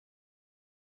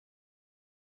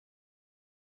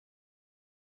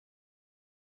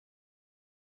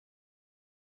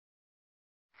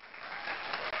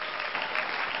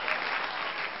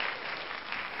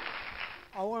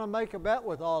I want to make a bet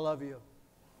with all of you.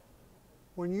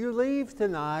 When you leave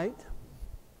tonight,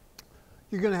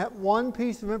 you're going to have one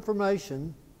piece of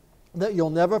information that you'll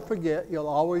never forget, you'll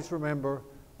always remember,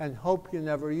 and hope you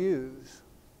never use.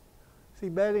 See,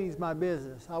 betting is my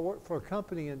business. I work for a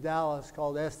company in Dallas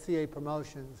called SCA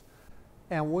Promotions,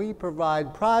 and we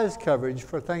provide prize coverage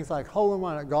for things like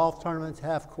hole-in-one at golf tournaments,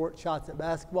 half-court shots at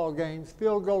basketball games,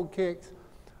 field goal kicks.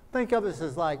 Think of us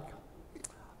as like,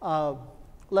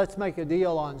 let's make a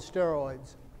deal on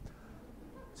steroids.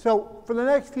 So for the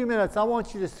next few minutes, I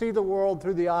want you to see the world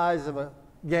through the eyes of a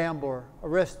gambler, a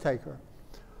risk taker.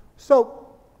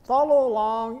 So follow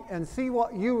along and see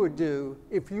what you would do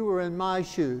if you were in my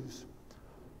shoes.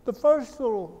 The first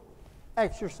little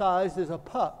exercise is a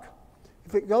puck.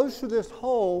 If it goes through this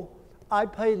hole, I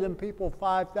pay them people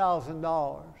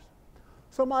 $5,000.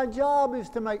 So my job is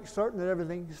to make certain that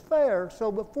everything's fair.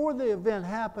 So before the event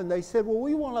happened, they said, well,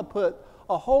 we want to put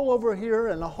a hole over here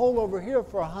and a hole over here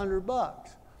for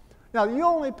 $100. Now, you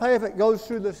only pay if it goes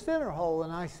through the center hole.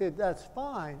 And I said, that's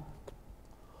fine.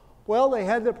 Well, they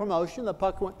had the promotion. The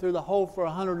puck went through the hole for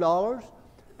 $100,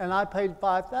 and I paid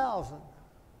 $5,000.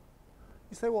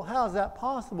 You say, well, how is that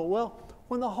possible? Well,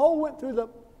 when the hole went through the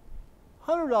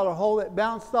 $100 hole, it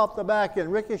bounced off the back and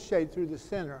ricocheted through the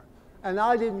center. And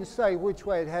I didn't say which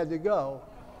way it had to go.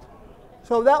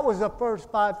 So that was the first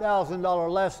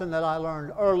 $5,000 lesson that I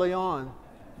learned early on.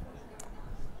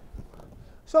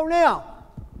 So now,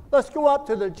 let's go up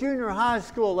to the junior high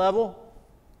school level.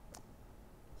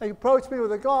 They approached me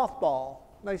with a golf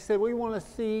ball. They said, we want to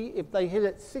see if they hit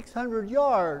it 600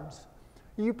 yards.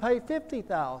 You pay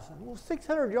 $50,000. Well,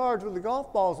 600 yards with a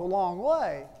golf ball is a long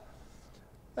way.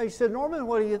 They said, Norman,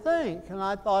 what do you think? And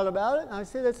I thought about it, and I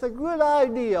said, it's a good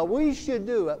idea. We should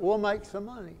do it. We'll make some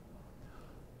money.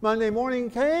 Monday morning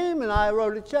came, and I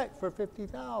wrote a check for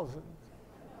 $50,000.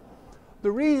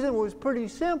 The reason was pretty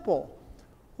simple.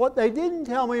 What they didn't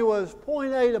tell me was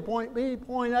point A to point B.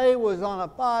 Point A was on a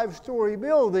 5-story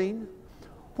building.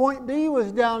 Point B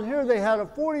was down here. They had a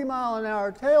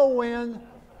 40-mile-an-hour tailwind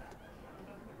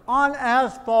on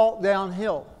asphalt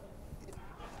downhill.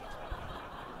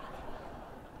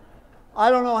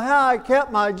 I don't know how I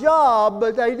kept my job,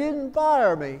 but they didn't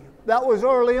fire me. That was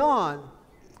early on.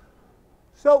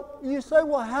 So you say,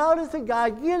 well, how does a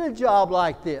guy get a job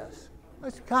like this?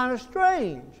 It's kind of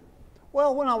strange.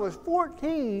 Well, when I was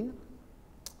 14,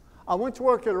 I went to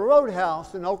work at a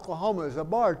roadhouse in Oklahoma as a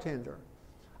bartender.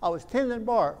 I was tending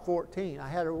bar at 14. I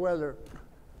had a rather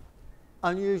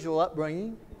unusual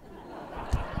upbringing.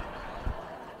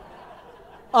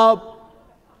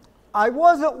 I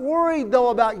wasn't worried, though,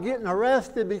 about getting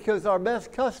arrested because our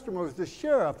best customer was the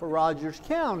sheriff of Rogers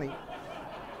County.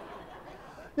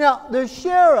 Now, the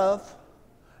sheriff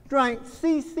drank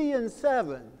CC and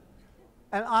 7,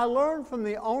 and I learned from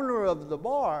the owner of the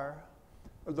bar,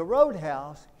 of the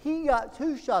roadhouse, he got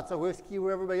 2 shots of whiskey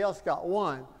where everybody else got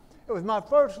 1. It was my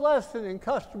first lesson in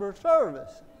customer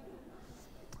service.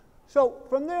 So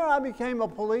from there, I became a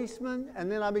policeman,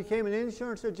 and then I became an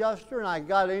insurance adjuster, and I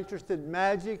got interested in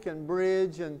magic and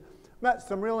bridge and met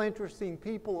some real interesting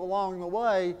people along the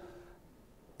way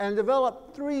and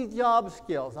developed 3 job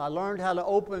skills. I learned how to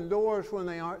open doors when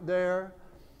they aren't there.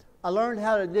 I learned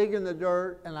how to dig in the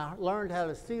dirt, and I learned how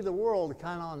to see the world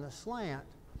kind of on the slant.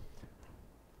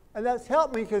 And that's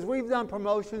helped me because we've done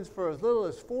promotions for as little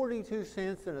as 42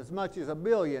 cents and as much as $1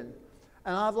 billion.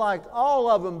 And I've liked all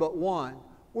of them but one.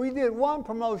 We did one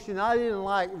promotion I didn't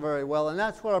like very well, and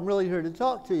that's what I'm really here to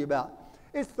talk to you about.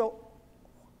 It's the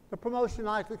promotion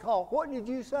I like to call, what did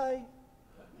you say?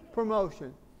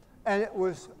 Promotion. And it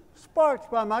was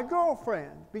sparked by my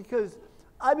girlfriend because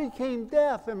I became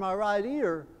deaf in my right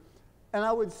ear, and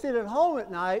I would sit at home at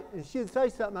night, and she'd say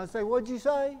something. I'd say, what'd you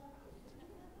say?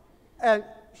 And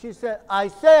she said, I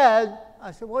said,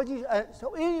 what'd you say?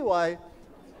 So anyway,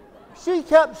 she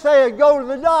kept saying, go to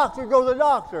the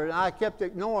doctor, and I kept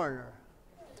ignoring her.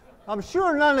 I'm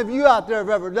sure none of you out there have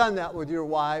ever done that with your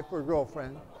wife or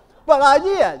girlfriend, but I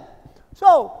did.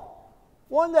 So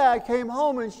one day I came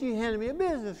home, and she handed me a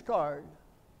business card.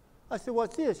 I said,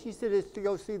 what's this? She said, it's to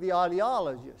go see the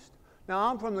audiologist. Now,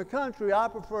 I'm from the country. I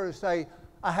prefer to say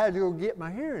I had to go get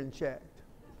my hearing checked.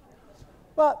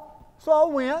 But so I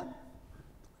went,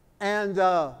 and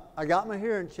I got my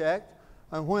hearing checked.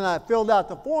 And when I filled out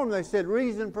the form, they said,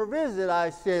 reason for visit. I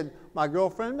said, my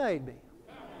girlfriend made me.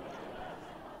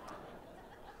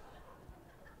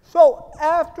 So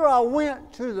after I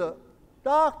went to the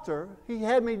doctor, he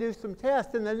had me do some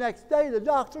tests, and the next day the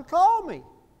doctor called me.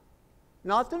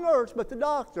 Not the nurse, but the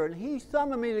doctor, and he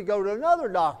summoned me to go to another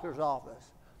doctor's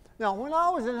office. Now, when I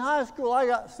was in high school, I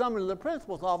got summoned to the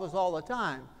principal's office all the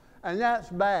time, and that's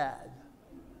bad.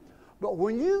 But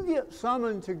when you get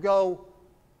summoned to go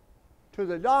to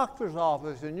the doctor's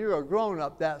office and you're a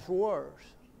grown-up, that's worse.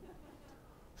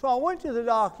 So I went to the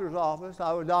doctor's office.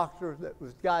 I was a doctor that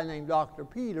was a guy named Dr.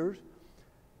 Peters,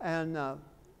 and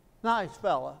nice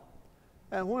fella.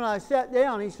 And when I sat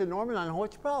down, he said, Norman, I know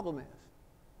what your problem is.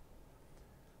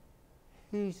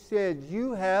 He said,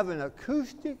 you have an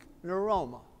acoustic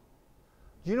neuroma.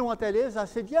 Do you know what that is? I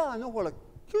said, yeah, I know what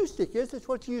acoustic is. It's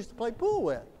what you used to play pool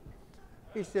with.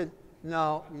 He said,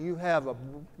 no, you have a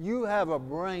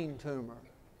brain tumor.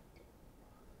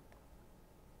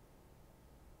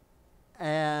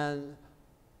 And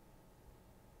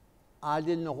I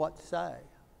didn't know what to say.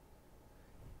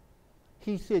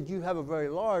 He said, you have a very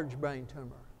large brain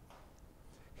tumor.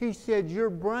 He said, your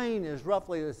brain is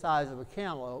roughly the size of a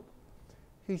cantaloupe.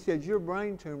 He said, your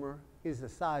brain tumor is the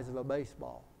size of a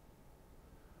baseball.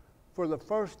 For the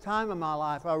first time in my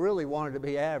life, I really wanted to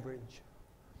be average.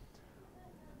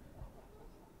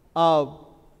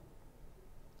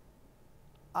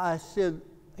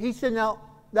 He said, now,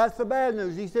 that's the bad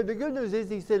news. He said, the good news is,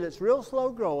 he said, it's real slow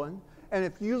growing, and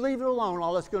if you leave it alone,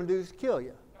 all it's going to do is kill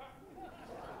you.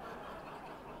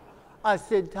 I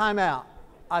said, time out.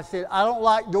 I said, I don't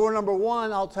like door number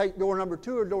 1. I'll take door number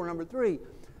 2 or door number 3.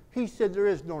 He said, there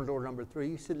is no door number 3.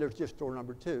 He said, there's just door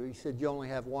number 2. He said, you only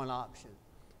have one option.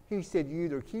 He said, you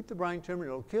either keep the brain tumor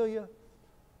and it'll kill you,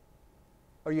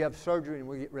 or you have surgery and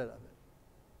we'll get rid of it.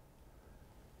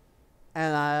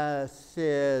 And I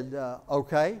said,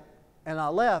 okay. And I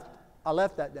left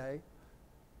that day,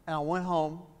 and I went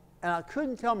home, and I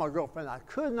couldn't tell my girlfriend, I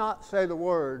could not say the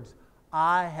words,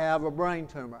 I have a brain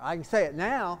tumor. I can say it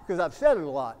now, because I've said it a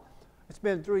lot. It's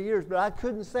been 3 years, but I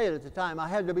couldn't say it at the time. I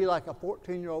had to be like a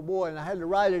 14-year-old boy, and I had to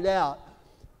write it out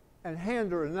and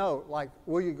hand her a note, like,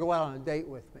 will you go out on a date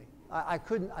with me? I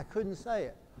couldn't say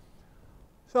it.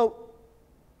 So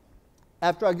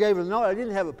after I gave her the note, I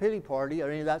didn't have a pity party or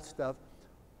any of that stuff.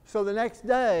 So the next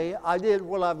day, I did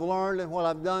what I've learned and what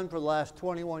I've done for the last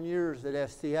 21 years at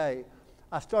STA.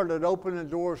 I started opening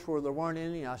doors where there weren't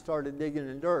any. I started digging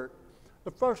in dirt.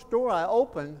 The first door I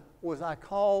opened was I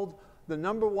called the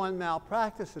 #1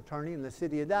 malpractice attorney in the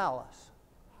city of Dallas.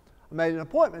 I made an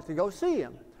appointment to go see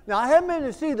him. Now, I haven't been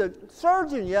to see the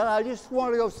surgeon yet. I just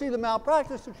wanted to go see the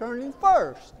malpractice attorney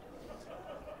first.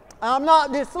 I'm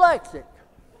not dyslexic.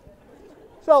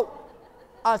 So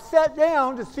I sat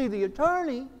down to see the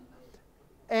attorney,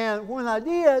 and when I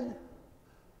did,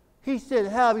 he said,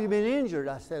 have you been injured?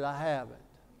 I said, I haven't.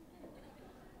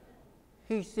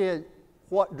 He said,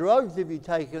 what drugs have you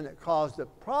taken that caused the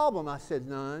problem? I said,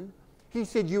 none. He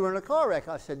said, you were in a car wreck?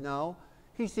 I said, no.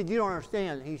 He said, you don't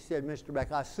understand. He said, Mr.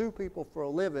 Beck, I sue people for a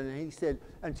living. And he said,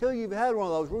 until you've had one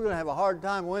of those, we're going to have a hard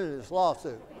time winning this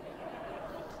lawsuit.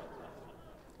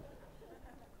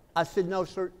 I said, no,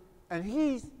 sir. And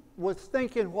he was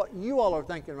thinking what you all are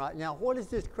thinking right now. What is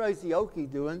this crazy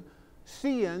Okie doing,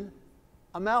 seeing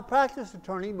a malpractice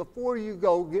attorney before you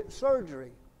go get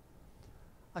surgery?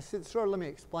 I said, sir, let me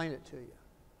explain it to you.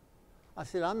 I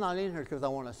said, I'm not in here because I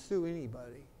want to sue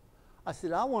anybody. I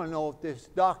said, I want to know if this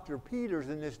Dr. Peters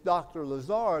and this Dr.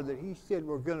 Lazar that he said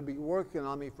were going to be working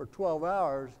on me for 12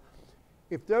 hours,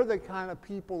 if they're the kind of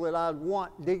people that I'd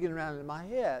want digging around in my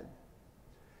head.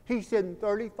 He said, in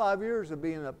 35 years of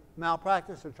being a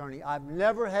malpractice attorney, I've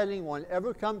never had anyone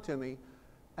ever come to me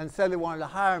and said they wanted to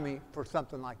hire me for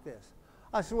something like this.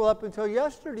 I said, well, up until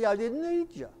yesterday, I didn't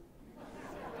need you.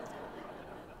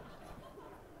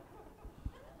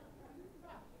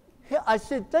 I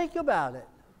said, think about it.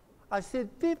 I said,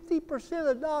 50%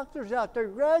 of doctors out there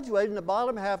graduate in the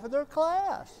bottom half of their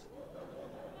class.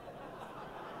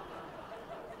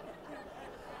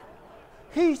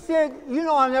 He said, you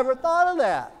know, I never thought of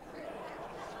that.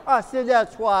 I said,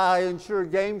 that's why I insure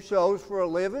game shows for a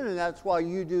living, and that's why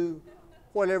you do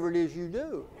whatever it is you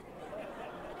do.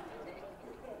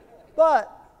 But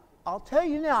I'll tell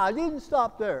you now, I didn't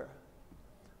stop there.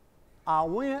 I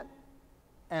went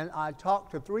and I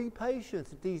talked to 3 patients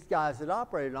that these guys had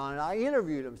operated on, and I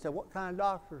interviewed them, said, what kind of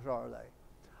doctors are they?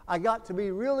 I got to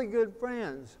be really good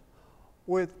friends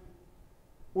with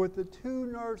the 2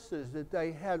 nurses that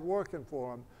they had working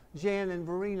for them, Jan and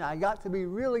Verena. I got to be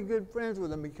really good friends with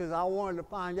them because I wanted to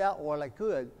find out what I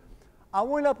could. I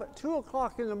went up at 2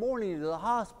 o'clock in the morning to the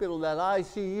hospital, that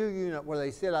ICU unit where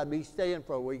they said I'd be staying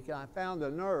for a week, and I found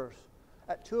a nurse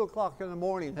at 2 o'clock in the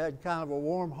morning, had kind of a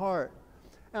warm heart.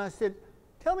 And I said,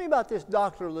 tell me about this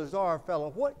Dr. Lazar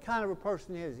fellow. What kind of a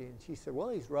person is he? And she said, well,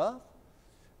 he's rough,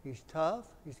 he's tough,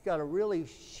 he's got a really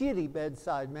shitty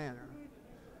bedside manner,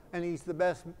 and he's the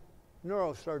best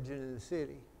neurosurgeon in the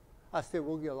city. I said,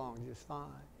 we'll get along just fine.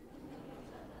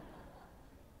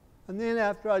 And then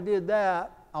after I did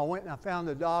that, I went and I found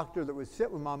a doctor that would sit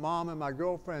with my mom and my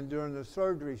girlfriend during the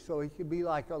surgery so he could be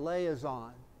like a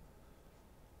liaison.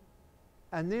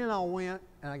 And then I went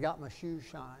and I got my shoes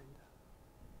shined.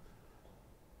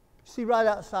 See, right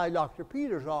outside Dr.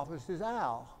 Peters' office is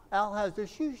Al. Al has the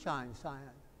shoe shine sign.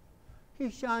 He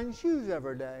shines shoes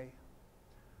every day.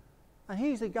 And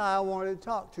he's the guy I wanted to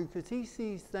talk to because he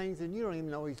sees things and you don't even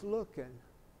know he's looking.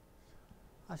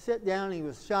 I sat down and he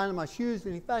was shining my shoes,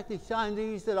 and in fact he shined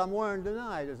these that I'm wearing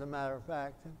tonight, as a matter of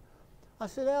fact. And I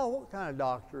said, Al, what kind of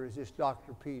doctor is this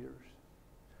Dr. Peters?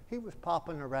 He was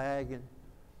popping a rag, and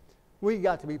we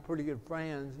got to be pretty good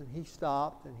friends, and he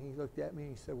stopped and he looked at me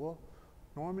and he said, well,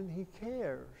 Norman, he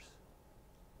cares.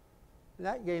 And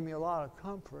that gave me a lot of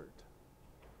comfort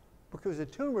because the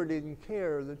tumor didn't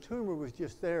care. The tumor was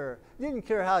just there. It didn't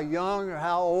care how young or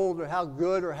how old or how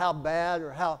good or how bad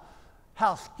or how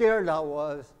scared I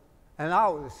was, and I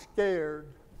was scared.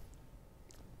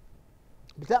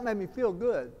 But that made me feel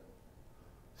good.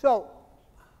 So,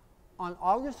 on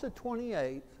August the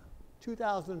 28th,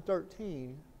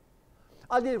 2013,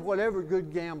 I did what every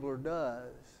good gambler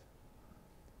does.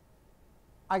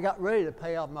 I got ready to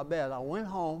pay off my bet. I went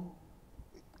home.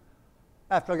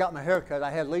 After I got my hair cut, I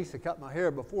had Lisa cut my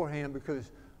hair beforehand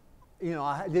because, you know,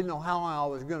 I didn't know how long I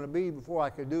was going to be before I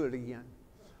could do it again.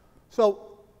 So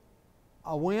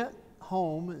I went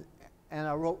home and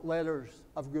I wrote letters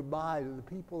of goodbye to the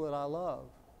people that I love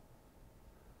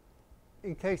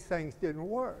in case things didn't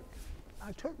work.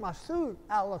 I took my suit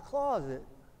out of the closet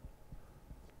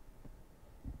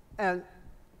and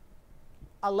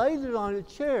I laid it on a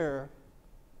chair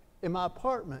in my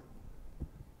apartment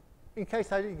in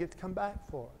case I didn't get to come back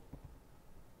for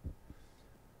it.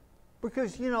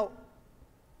 Because, you know,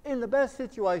 in the best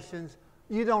situations,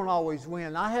 you don't always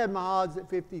win. I had my odds at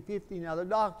 50-50. Now, the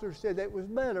doctor said it was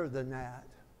better than that.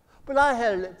 But I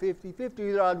had it at 50-50.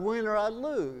 Either I'd win or I'd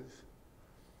lose.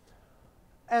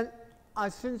 And I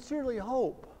sincerely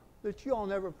hope that you all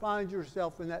never find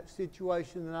yourself in that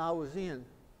situation that I was in.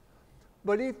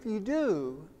 But if you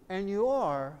do, and you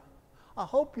are, I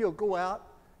hope you'll go out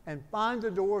and find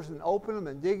the doors and open them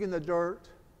and dig in the dirt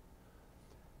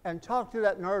and talk to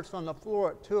that nurse on the floor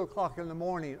at 2 o'clock in the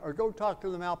morning, or go talk to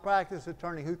the malpractice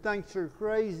attorney who thinks you're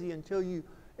crazy until you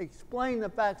explain the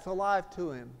facts of life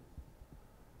to him.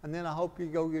 And then I hope you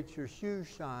go get your shoes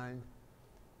shined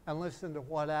and listen to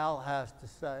what Al has to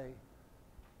say.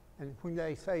 And when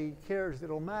they say he cares,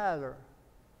 it'll matter.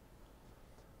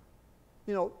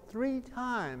 You know, 3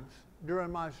 times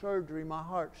during my surgery, my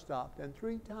heart stopped, and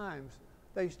 3 times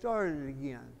they started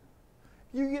again.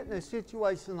 You get in a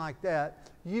situation like that,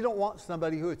 you don't want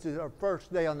somebody who it's their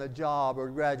first day on the job or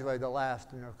graduated the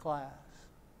last in their class.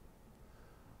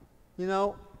 You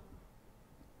know,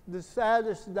 the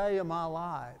saddest day of my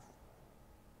life,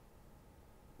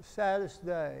 the saddest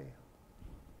day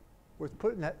was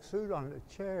putting that suit on the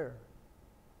chair.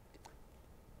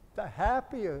 The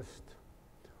happiest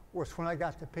was when I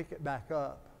got to pick it back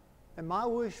up. And my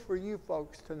wish for you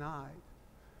folks tonight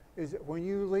is that when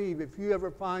you leave, if you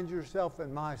ever find yourself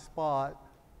in my spot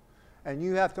and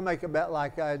you have to make a bet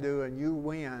like I do and you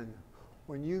win,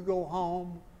 when you go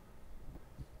home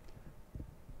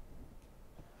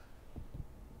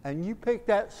and you pick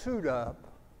that suit up,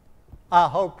 I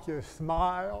hope you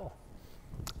smile.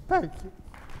 Thank you.